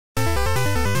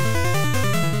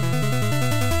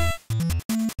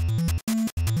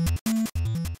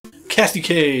Casty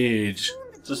Cage.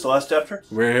 Is this the last chapter?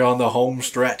 We're on the home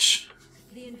stretch.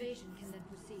 The invasion can then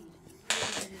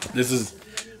proceed. This is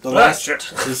the last.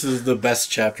 This is the best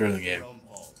chapter of the game.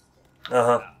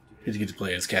 Uh-huh. You get to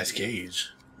play as Casty Cage.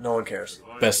 No one cares.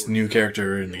 Best new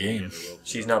character in the game.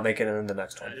 She's not making it in the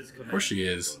next one. Of course she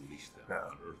is. No.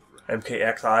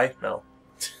 MKXI? No.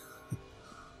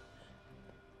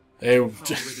 Hey,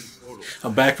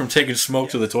 I'm back from taking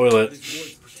Smoke to the toilet.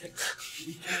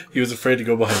 He was afraid to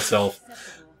go by himself.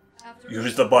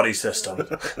 Use the buddy system.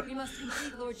 We must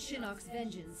complete Lord Shinnok's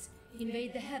vengeance,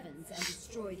 invade the heavens, and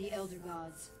destroy the Elder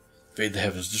Gods. Invade the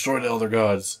heavens, destroy the Elder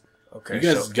Gods. Okay, you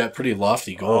guys got pretty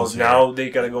lofty oh, goals here. now they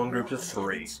gotta go in groups of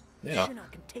 3. Yeah.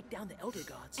 Shinnok can take down the Elder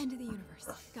Gods. End of the universe.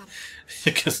 Got it.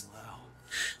 Because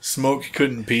Smoke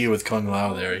couldn't be with Kung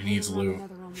Lao there. He needs Liu.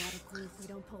 Another on water crew if we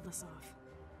don't pull this off.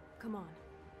 Come on.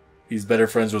 He's better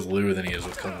friends with Liu than he is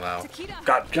with Kung Lao.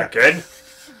 Got good.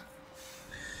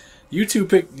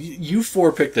 You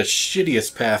four picked the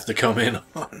shittiest path to come in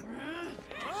on.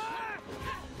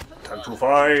 Time to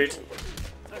fight.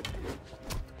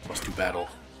 Must do battle.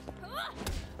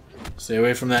 Stay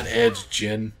away from that edge,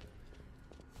 Jin.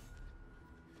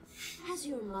 Has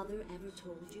your mother ever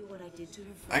told you what I did to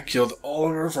her friends? I killed all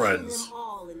of her friends. Them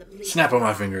all in the bleak Snap on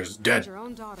my fingers. Dead. Your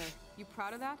own daughter. You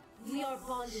proud of that? We are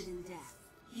bonded in death.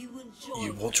 You will join.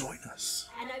 You will join us.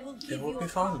 And I will give will you be a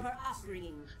fun. proper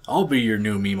upbringing. I'll be your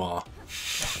new Meemaw.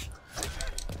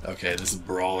 Okay, this is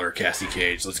Brawler Cassie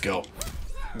Cage. Let's go.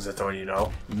 Is that the one you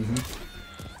know? Mm-hmm.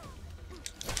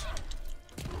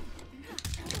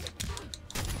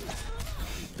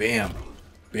 Bam.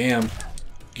 Bam.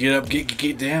 Get up,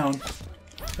 get down.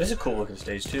 This is a cool looking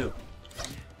stage too.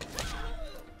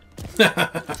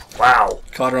 Wow.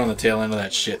 Caught her on the tail end of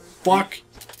that shit. Fuck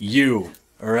you.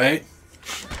 Alright?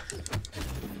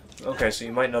 Okay, so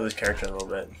you might know this character a little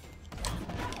bit.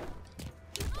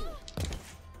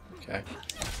 Okay.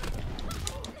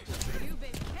 You've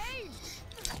been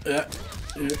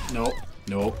caged. Nope.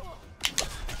 Nope.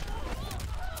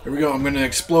 Here we go. I'm gonna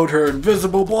explode her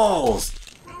invisible balls.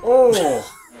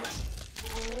 Oh!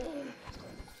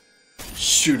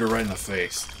 Shoot her right in the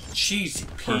face. Cheesy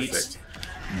Pete. Perfect.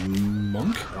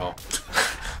 Monk? Oh.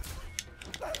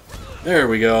 There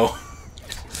we go.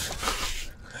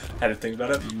 Had to think about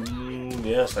it.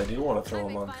 Yes, I do want to throw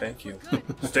him on. Thank you.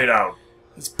 Stay down.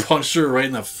 Just punched her right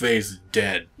in the face.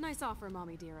 Dead. Nice offer,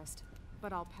 mommy dearest,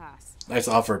 but I'll pass. Nice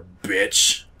offer,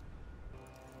 bitch.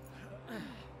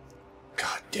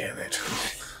 God damn it.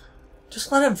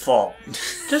 Just let him fall.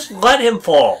 Just let him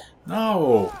fall.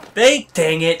 No.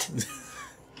 Dang it.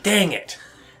 Dang it.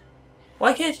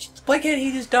 Why can't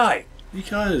he just die?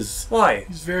 Because. Why?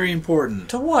 He's very important.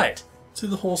 To what? To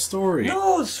the whole story.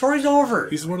 No, the story's over.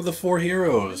 He's one of the 4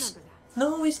 heroes.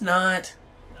 No, he's not.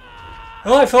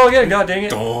 Oh, I fell again. God dang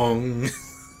it. Dong.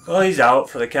 Well, he's out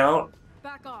for the count.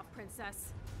 Back off,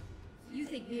 princess. You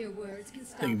think mere words can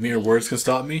stop Think mere words can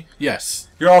stop me? Yes.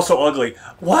 You're also ugly.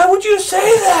 Why would you say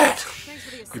that? Thanks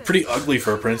for the assist. You're pretty ugly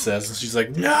for a princess. And she's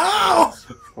like, no!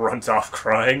 Runs off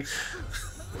crying.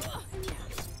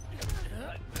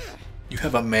 You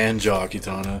have a man jaw,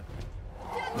 Kitana.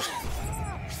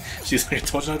 She's like, I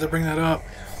told you not to bring that up.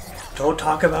 Don't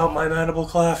talk about my mandible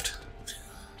cleft.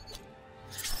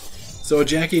 So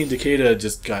Jackie and Takeda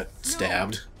just got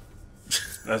stabbed.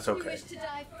 That's You okay. wish to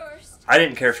die first? I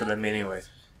didn't care for them anyway.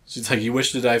 She's like, you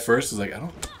wish to die first? I was like, I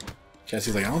don't...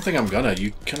 Cassie's like, I don't think I'm gonna.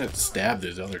 You kind of stabbed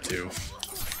those other 2.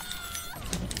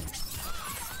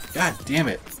 God damn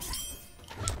it.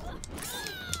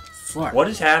 Fuck. What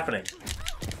is happening?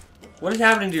 What is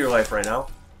happening to your life right now?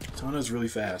 Kitana's really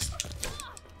fast.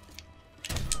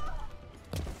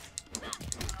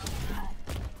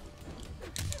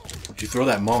 You throw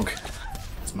that monk.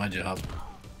 It's my job.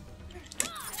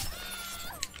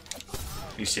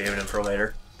 You saving him for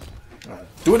later?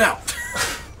 Do it now!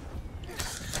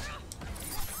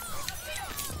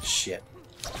 Shit.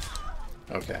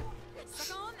 Okay.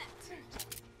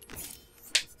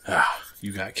 Ah,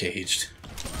 you got caged.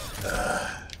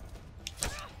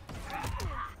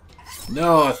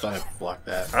 No, I thought I blocked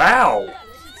that. Ow!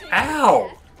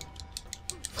 Ow!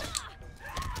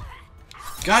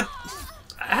 God!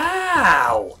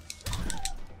 Ow!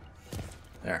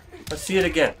 There. Let's see it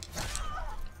again.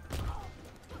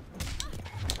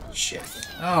 Shit.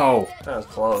 Oh! That was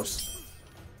close.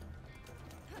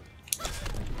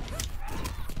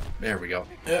 There we go.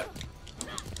 Yeah.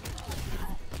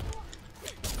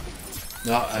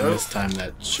 No, I mistimed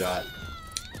that shot.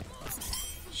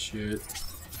 Shoot.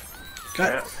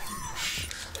 God. Yeah.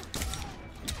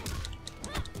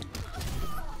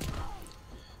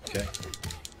 Okay.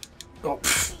 Oh.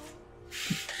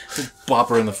 Bop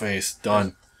her in the face.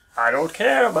 Done. I don't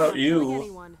care about Killing you.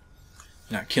 anyone.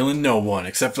 Not killing no one,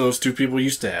 except for those two people you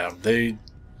stabbed. They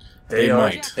aren't,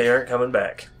 might. They aren't coming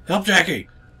back. Help Jackie!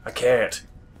 I can't.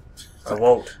 I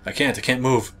won't. I can't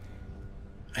move.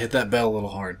 I hit that bell a little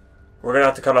hard. We're gonna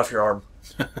have to cut off your arm.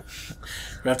 We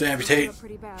have to amputate. Feel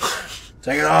pretty bad.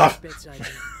 Take it off!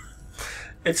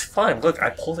 It's fine. Look, I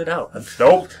pulled it out.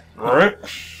 Nope. Alright.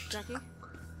 Jackie?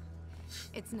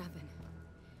 It's nothing.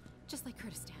 Just like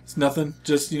Kurdistan. It's nothing.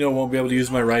 Just, won't be able to use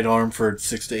my right arm for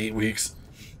 6 to 8 weeks.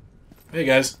 Hey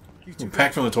guys. I'm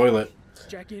back from the toilet.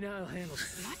 Jackie and I'll handle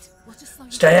it. What? We'll just slow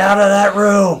you Stay out of that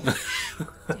room! down.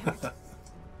 Damn it.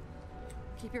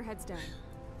 Keep your heads down.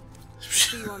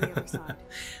 See you on the other side.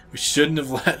 We shouldn't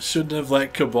have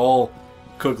let Cabal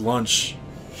cook lunch.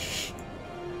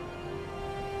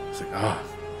 It's like,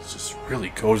 it's just really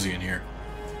cozy in here.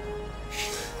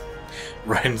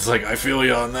 Ryan's like, I feel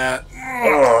you on that.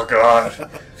 Oh, God.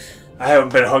 I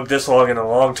haven't been hugged this long in a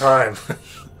long time.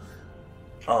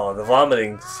 Oh, the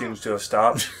vomiting seems to have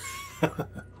stopped.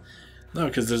 No,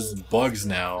 because there's bugs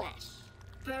now.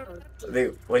 Are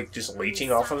they, like, just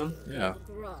leeching off of him? Yeah.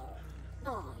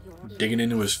 Digging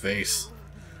into his face.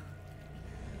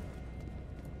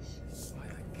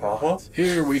 Papa?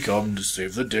 Here we come to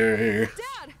save the day.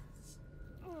 Dad!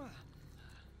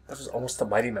 That was almost the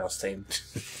Mighty Mouse theme.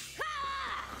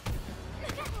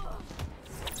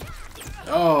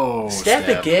 Oh, Stab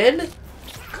again?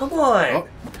 Come on! Oh,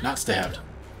 not stabbed.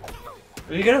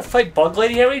 Are you gonna fight Bug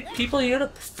Lady? How many people are you gonna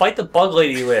fight the Bug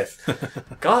Lady with?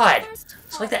 God!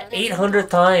 It's like the 800th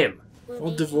time.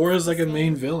 Well, Devora's like a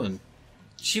main villain.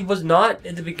 She was not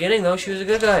at the beginning, though. She was a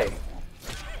good guy.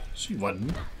 She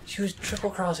wasn't. She was triple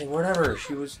crossing, whatever.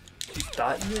 She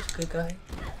thought he was a good guy.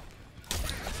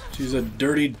 She's a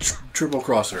dirty triple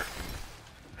crosser.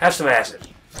 Have some acid.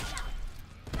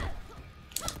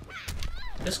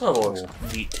 This level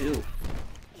looks neat, too.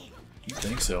 You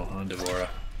think so, huh, Devora?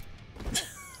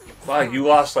 Wow, you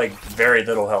lost, like, very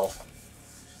little health.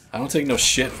 I don't take no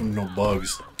shit from no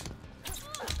bugs.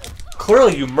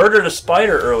 Clearly, you murdered a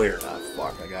spider earlier. Ah,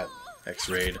 fuck, I got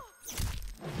X-rayed.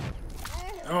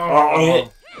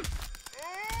 Oh.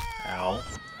 Ow.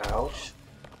 Ouch.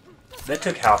 That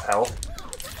took half health.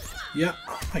 Yep.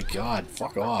 Oh my god,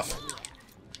 fuck off.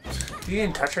 You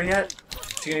didn't touch her yet?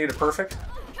 She gonna get a perfect?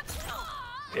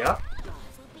 Yeah.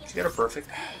 She got a perfect.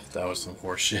 That was some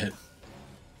horse shit.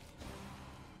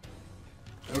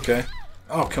 Okay.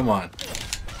 Oh, come on.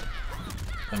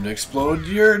 Time to explode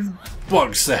your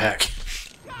bug sack.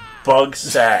 Bug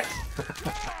sack.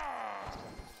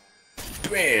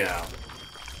 Bam!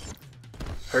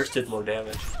 Hers did more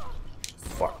damage.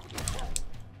 Fuck.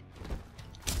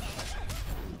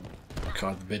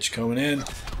 Caught the bitch coming in.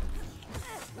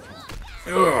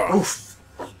 Ugh. Oof.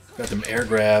 Got them air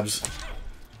grabs.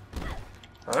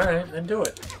 Alright, then do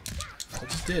it. I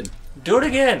just did. Do it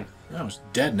again! No, it's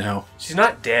dead now. She's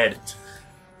not dead.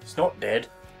 She's not dead.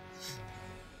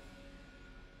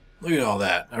 Look at all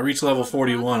that. I reached level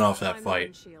 41 off that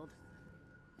fight.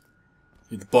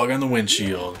 The bug on the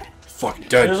windshield. Fucking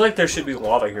dead. Feels like there should be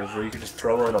lava here where you can just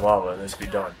throw her in the lava and this be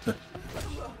done.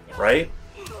 Right?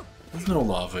 There's no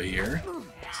lava here.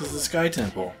 This is the Sky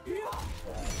Temple.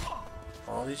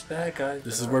 All these bad guys.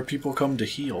 This is where people come to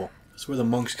heal. This is where the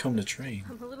monks come to train.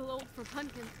 I'm a little old for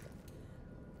pumpkin.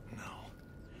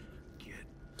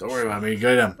 Don't worry about me.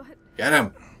 Get him. Get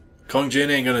him. Kung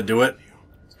Jin ain't gonna do it.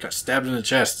 Got stabbed in the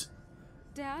chest.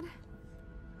 Dad?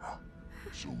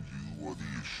 So you are the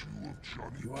issue of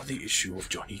Johnny. You are the issue of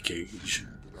Johnny Cage.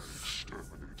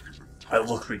 I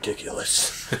look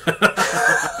ridiculous. You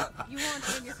want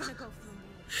him, you're gonna go for me.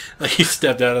 Like he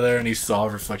stepped out of there and he saw a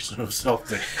reflection of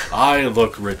himself. Like, I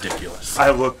look ridiculous.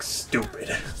 I look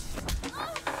stupid.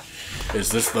 Is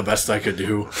this the best I could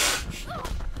do?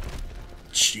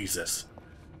 Jesus.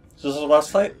 So this is the last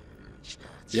fight?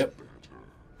 Yep.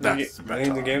 Then That's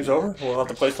the game's over? We'll have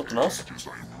to play something else?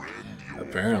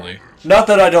 apparently. Not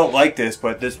that I don't like this,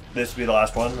 but this will be the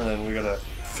last one, and then we gotta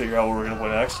figure out what we're gonna play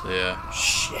next. Yeah.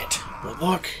 Shit. But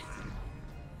look.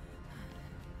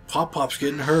 Pop Pop's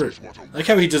getting hurt. I like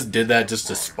how he just did that just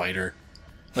to spite her.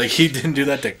 Like, he didn't do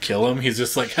that to kill him. He's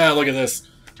just like, look at this.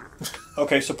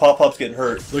 Okay, so Pop Pop's getting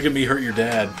hurt. Look at me hurt your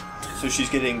dad. So she's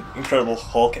getting Incredible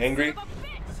Hulk angry?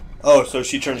 Oh, so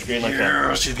she turns green like that.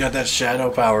 Yeah, she's got that shadow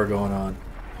power going on.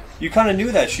 You kind of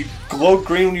knew that. She glowed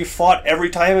green when you fought every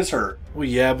time as her. Well,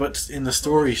 yeah, but in the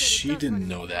story, she didn't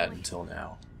know that until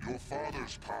now. Your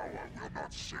father's power will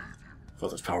not save you.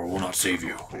 Father's power will not save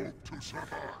you. Hope to survive.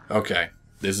 Okay,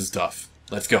 this is tough.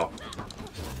 Let's go.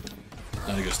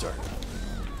 Not a good start.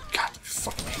 God, I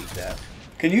fucking hate that.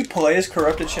 Can you play as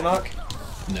corrupted Shinnok?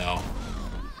 No.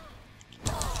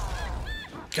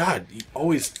 God, he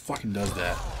always fucking does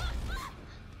that.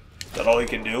 Is that all he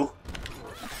can do?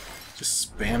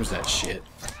 Just spams that shit.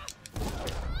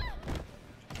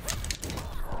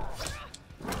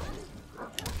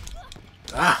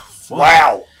 Ah, fuck.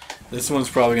 Wow! This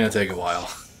one's probably gonna take a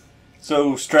while.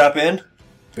 So, strap in?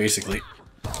 Basically.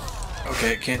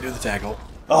 Okay, can't do the tackle.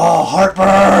 Oh,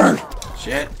 heartburn!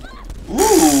 Shit.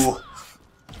 Ooh!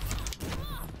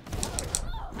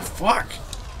 Fuck!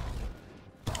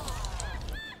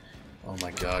 Oh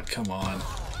my god, come on.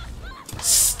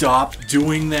 Stop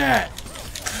doing that!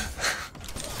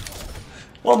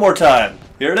 One more time.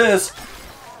 Here it is.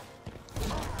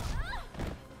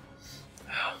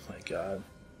 Oh my god.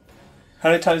 How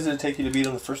many times did it take you to beat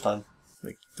him the first time?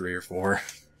 Like 3 or 4.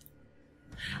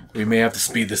 We may have to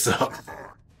speed this up.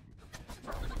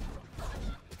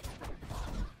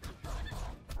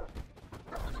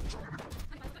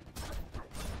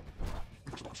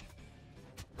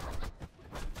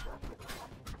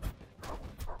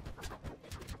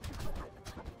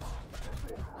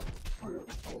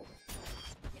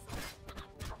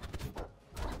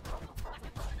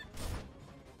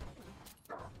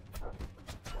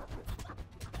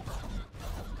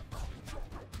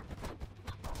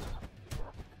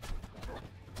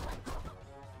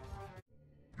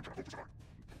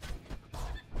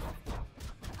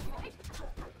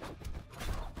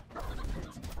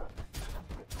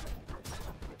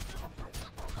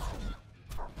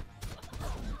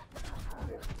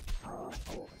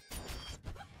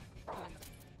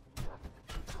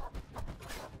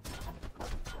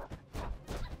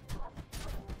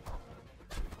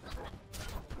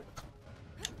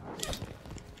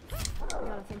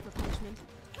 Got a thing for punishment.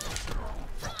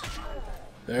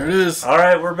 There it is.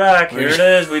 Alright, we're back. Here it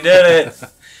is. We did it.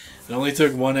 It only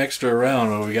took 1 extra round,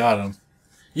 but we got him.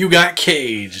 You got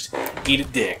caged. Eat a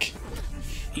dick.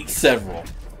 Eat several.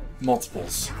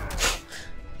 Multiples.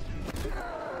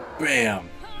 Bam.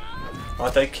 Oh,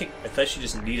 I thought she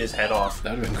just kneed his head off.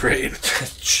 That would have been great.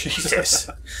 Jesus.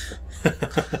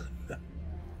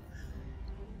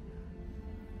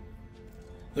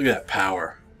 Look at that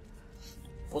power.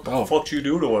 What the fuck you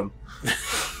do to him?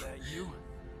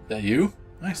 That you?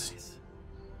 Nice.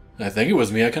 I think it was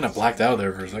me. I kind of blacked out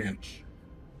there for a second.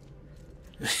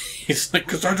 He's like,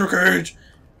 Cassandra Cage!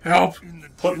 Help!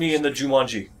 Put me in the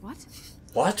Jumanji. What?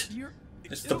 What?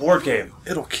 It's the board game.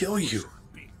 It'll kill you.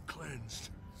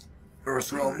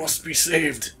 Earthrealm must be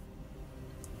saved.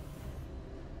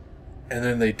 And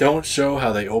then they don't show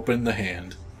how they open the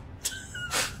hand.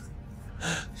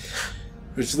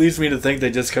 Which leads me to think they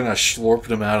just kind of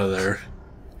slurped him out of there.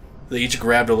 They each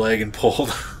grabbed a leg and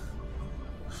pulled.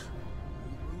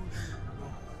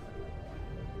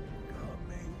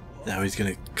 Now he's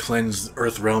gonna cleanse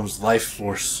Earthrealm's life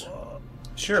force.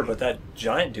 Sure, but that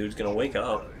giant dude's gonna wake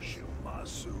up.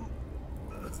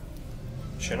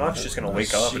 Shinnok's just gonna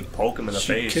wake up and poke him in the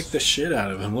She face. kicked the shit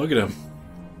out of him. Look at him.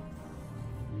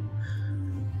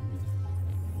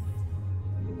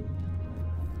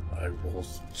 I will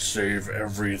save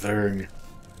everything.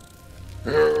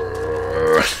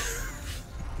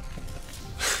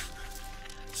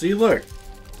 See, look.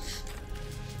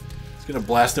 He's gonna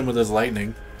blast him with his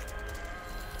lightning.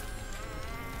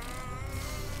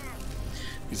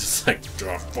 He's just like,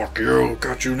 oh, fuck you,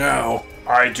 got you now.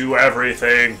 I do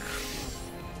everything.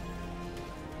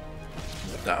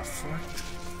 What the fuck?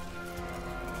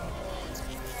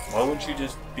 Why wouldn't you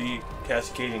just be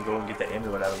Cascade and go and get the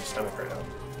amulet out of his stomach right now?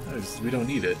 We don't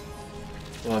need it.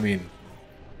 Well, I mean,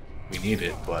 we need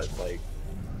it, but, like,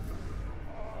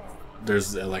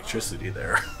 there's electricity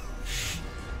there.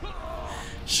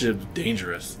 Shit,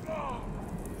 dangerous.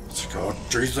 It's like, oh,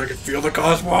 jeez, I can feel the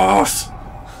cosmos!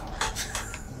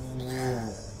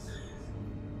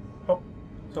 Oh,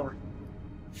 sorry.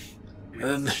 And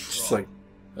then they're just like,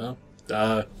 oh,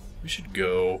 we should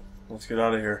go. Let's get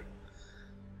out of here.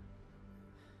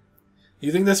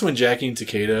 You think that's when Jackie and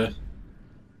Takeda...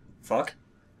 Fuck?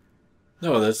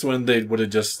 No, that's when they would have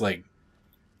just, like,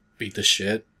 beat the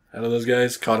shit out of those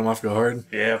guys, caught them off guard.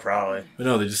 Yeah, probably. But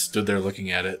no, they just stood there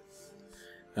looking at it.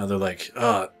 Now they're like,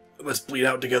 let's bleed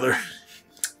out together.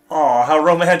 Aw, how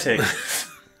romantic. That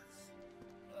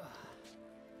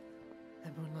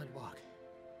moonlight walk.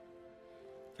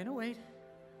 Can it wait?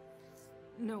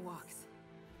 No walks.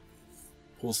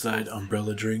 Poolside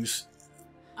umbrella drinks.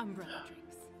 Umbrella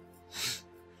drinks.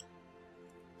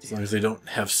 As long as they don't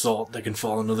have salt that can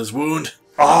fall into this wound.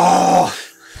 Oh!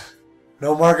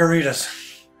 No margaritas.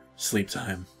 Sleep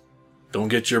time. Don't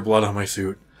get your blood on my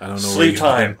suit. I don't know where Sleep you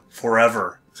got time. it.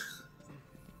 Forever.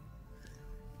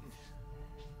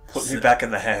 Put me back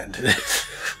in the hand.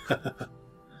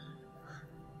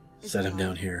 Set him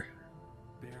down here.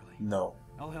 Bear No.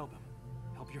 I'll help him.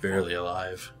 Help your Barely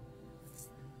alive.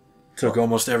 Took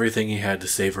almost everything he had to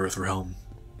save Earthrealm.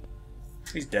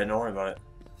 He's dead. Don't worry about it.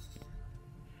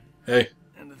 Hey.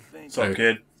 And the thing, What's up, Hey.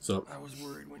 kid? What's up? I was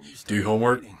worried when you Do your started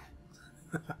homework? writing.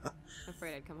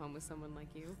 Afraid I'd come home with someone like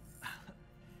you.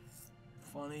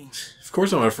 Funny. Of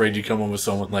course I'm afraid you come home with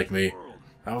someone like me.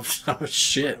 World. I'm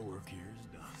shit. My work here is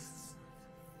done.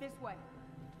 This way.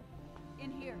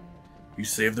 In here. You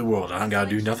saved the world. I don't gotta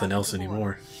do nothing else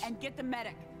anymore. And get the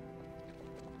medic.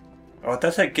 Oh,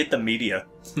 that's like get the media.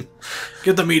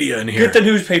 Get the media in here. Get the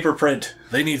newspaper print.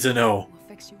 They need to know. We'll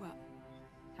fix you up.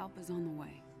 Help is on the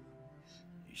way.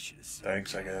 You should have seen.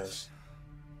 Thanks, I guess.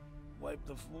 Wipe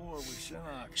the floor with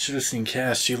Shinnok. Should have seen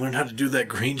Cass. She learned how to do that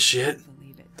green shit.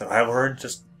 Believe it. That I learned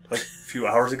just like a few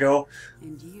hours ago.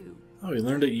 And you. Oh, he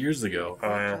learned it years ago. Oh, Great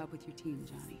yeah. job with your team,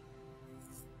 Johnny.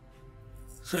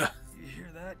 You hear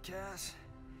that, Cass?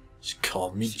 She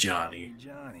called me Johnny.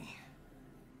 Johnny.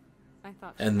 I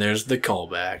thought. And there's the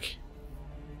callback.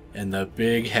 And the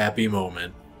big happy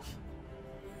moment.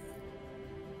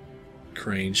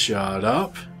 Crane shot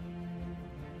up.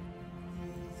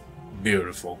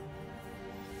 Beautiful.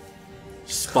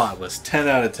 Spotless. 10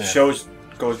 out of 10. Shows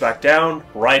goes back down.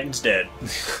 Raiden's dead.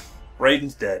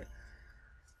 Raiden's dead.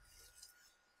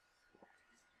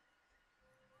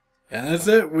 And that's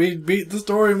it. We beat the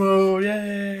story mode.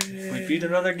 Yay! We beat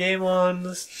another game on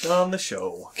the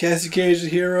show. Cassie Cage, the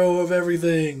hero of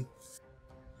everything.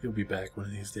 He'll be back one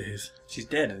of these days. She's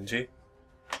dead, isn't she?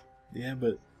 Yeah,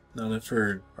 but not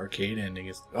for arcade ending.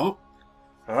 It's All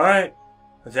right.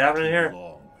 What's happening here?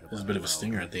 There's a bit of a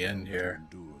stinger at the end here.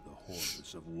 Endure the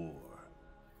horrors of war.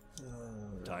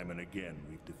 Time and again,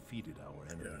 we've defeated our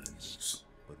enemies,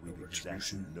 but we've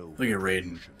exactly no. Look at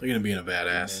Raiden. Look at him being a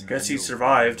badass. Guess he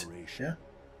survived. Yeah,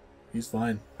 he's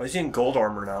fine. Why is he in gold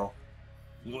armor now?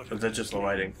 What Or is that just the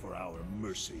lighting? for our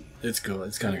mercy? It's cool.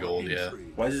 It's kind of gold, yeah.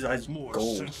 Why is his eyes More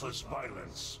gold? senseless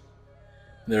violence.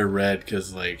 They're red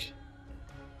because, like,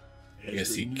 I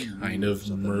guess he kind of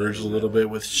merged a little bit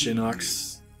with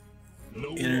Shinnok's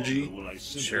No energy. longer will I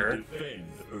simply Sure. defend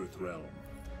Earthrealm.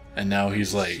 And now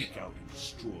he's like, Seek out and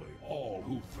destroy all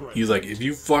who threaten he's like, if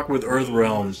you fuck with No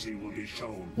Earthrealm, mercy will be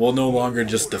shown. we'll no longer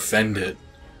just defend it.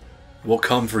 We'll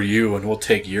come for you and we'll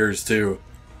take yours too.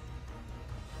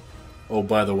 Oh,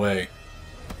 by the way,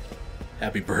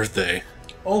 happy birthday.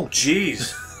 Oh,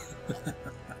 jeez.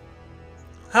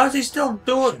 How is he still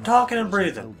talking and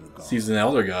breathing? He's an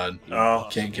elder god. Oh.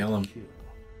 Can't kill him.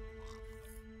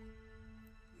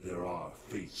 There are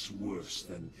fates worse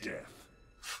than death.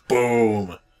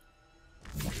 Boom.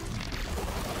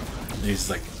 And he's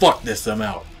like, fuck this, I'm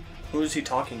out. Who is he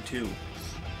talking to?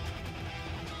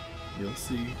 You'll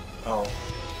see. Oh.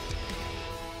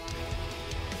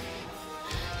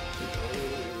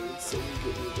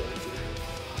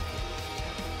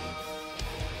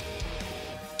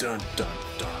 Dun dun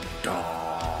dun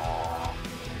dun.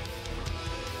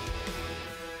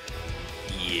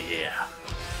 Yeah.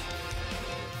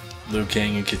 Liu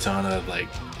Kang and Kitana, like,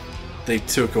 they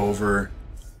took over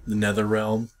the Nether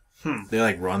Realm. They,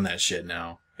 like, run that shit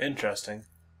now. Interesting.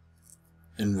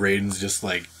 And Raiden's just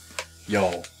like,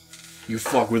 yo, you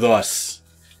fuck with us.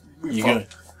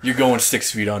 You're going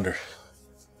 6 feet under.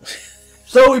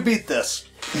 So we beat this.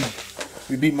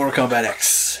 We beat Mortal Kombat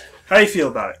X. How do you feel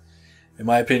about it? In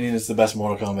my opinion, it's the best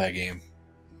Mortal Kombat game.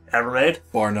 Ever made?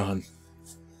 Bar none.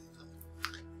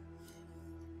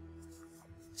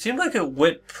 Seemed like it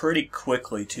went pretty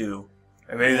quickly, too.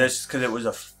 And maybe that's just because it was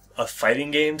a fighting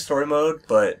game story mode,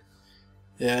 but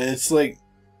Yeah, it's like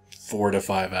 4 to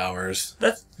 5 hours.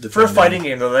 that's for a Depending. fighting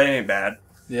game, though, that ain't bad.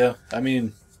 Yeah, I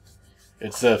mean,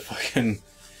 it's a fucking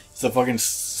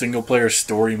single player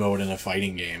story mode in a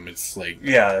fighting game. It's like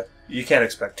Yeah, you can't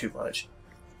expect too much.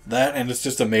 that, and it's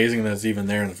just amazing that it's even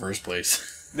there in the first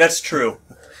place. That's true.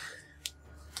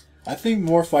 I think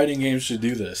more fighting games should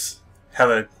do this. Have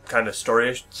a kind of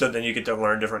story, so then you get to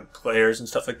learn different players and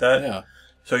stuff like that. Yeah,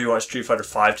 So you want Street Fighter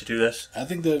V to do this? I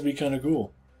think that'd be kind of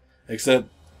cool. Except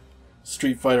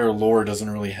Street Fighter lore doesn't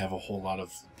really have a whole lot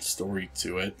of story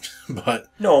to it, but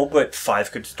No, but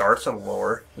 5 could start some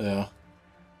lore. yeah.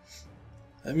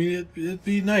 I mean, it'd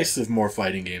be nice if more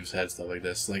fighting games had stuff like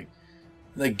this.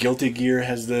 Like Guilty Gear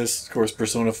has this. Of course,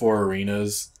 Persona 4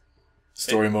 Arenas.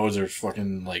 Story modes are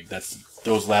fucking, like,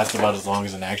 those last about as long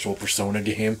as an actual Persona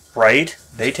game. Right?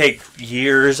 They take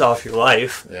years off your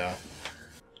life. Yeah.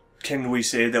 Can we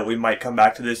say that we might come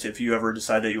back to this if you ever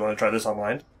decide that you want to try this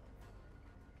online?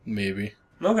 Maybe.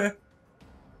 Okay.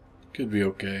 Could be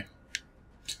okay.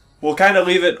 We'll kind of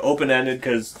leave it open-ended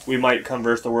because we might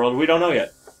converse the world. We don't know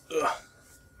yet.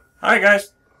 Alright,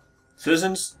 guys.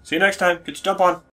 Citizens, see you next time. Get your jump on.